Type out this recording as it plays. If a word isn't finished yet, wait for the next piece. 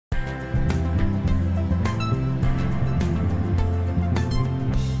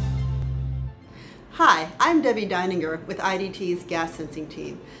Hi, I'm Debbie Deininger with IDT's gas sensing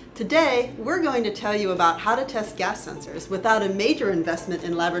team. Today, we're going to tell you about how to test gas sensors without a major investment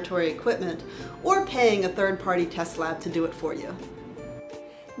in laboratory equipment or paying a third-party test lab to do it for you.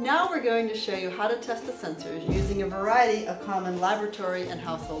 Now we're going to show you how to test the sensors using a variety of common laboratory and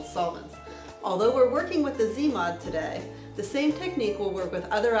household solvents. Although we're working with the Z-Mod today, the same technique will work with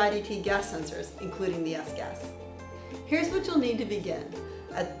other IDT gas sensors, including the S-Gas. Here's what you'll need to begin.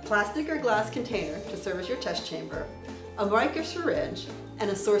 A plastic or glass container to serve as your test chamber, a mic or syringe, and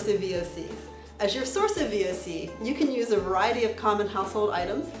a source of VOCs. As your source of VOC, you can use a variety of common household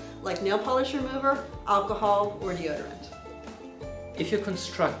items like nail polish remover, alcohol, or deodorant. If you're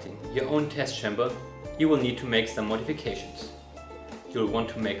constructing your own test chamber, you will need to make some modifications. You'll want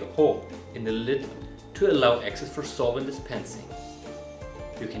to make a hole in the lid to allow access for solvent dispensing.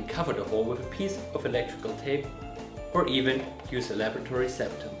 You can cover the hole with a piece of electrical tape or even use a laboratory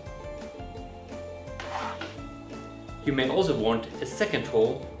septum. You may also want a second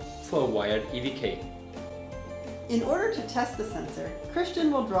hole for a wired EVK. In order to test the sensor,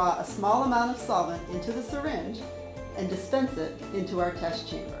 Christian will draw a small amount of solvent into the syringe and dispense it into our test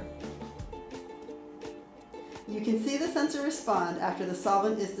chamber. You can see the sensor respond after the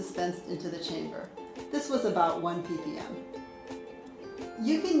solvent is dispensed into the chamber. This was about 1 ppm.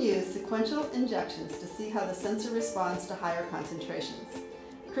 You can use sequential injections to see how the sensor responds to higher concentrations.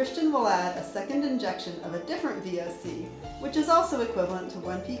 Christian will add a second injection of a different VOC, which is also equivalent to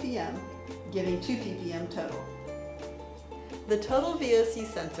 1 ppm, giving 2 ppm total. The total VOC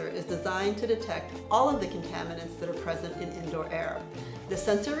sensor is designed to detect all of the contaminants that are present in indoor air. The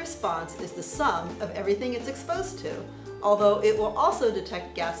sensor response is the sum of everything it's exposed to, although it will also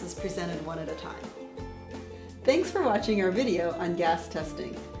detect gases presented one at a time. Thanks for watching our video on gas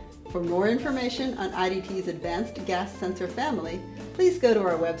testing. For more information on IDT's advanced gas sensor family, please go to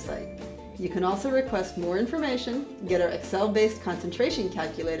our website. You can also request more information, get our Excel-based concentration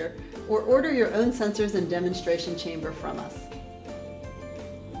calculator, or order your own sensors and demonstration chamber from us.